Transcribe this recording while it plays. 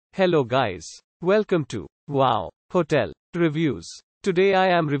Hello guys. Welcome to Wow Hotel Reviews. Today I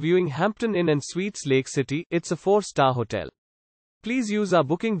am reviewing Hampton Inn and Suites Lake City. It's a 4-star hotel. Please use our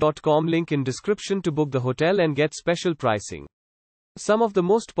booking.com link in description to book the hotel and get special pricing. Some of the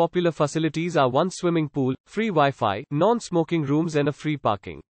most popular facilities are one swimming pool, free Wi-Fi, non-smoking rooms and a free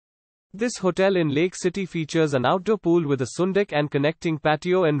parking. This hotel in Lake City features an outdoor pool with a sundeck and connecting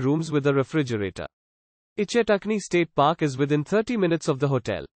patio and rooms with a refrigerator. Ichetucknee State Park is within 30 minutes of the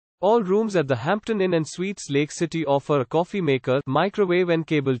hotel. All rooms at the Hampton Inn and Suites Lake City offer a coffee maker, microwave and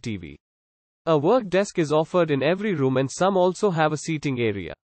cable TV. A work desk is offered in every room and some also have a seating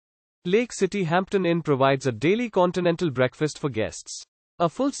area. Lake City Hampton Inn provides a daily continental breakfast for guests. A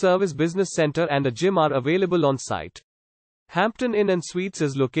full-service business center and a gym are available on site. Hampton Inn and Suites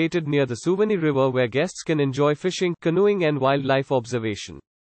is located near the Suwanee River where guests can enjoy fishing, canoeing and wildlife observation.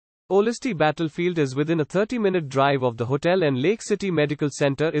 Olustee Battlefield is within a 30-minute drive of the hotel and Lake City Medical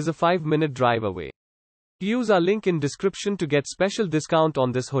Center is a 5-minute drive away. Use our link in description to get special discount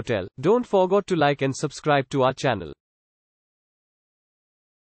on this hotel. Don't forget to like and subscribe to our channel.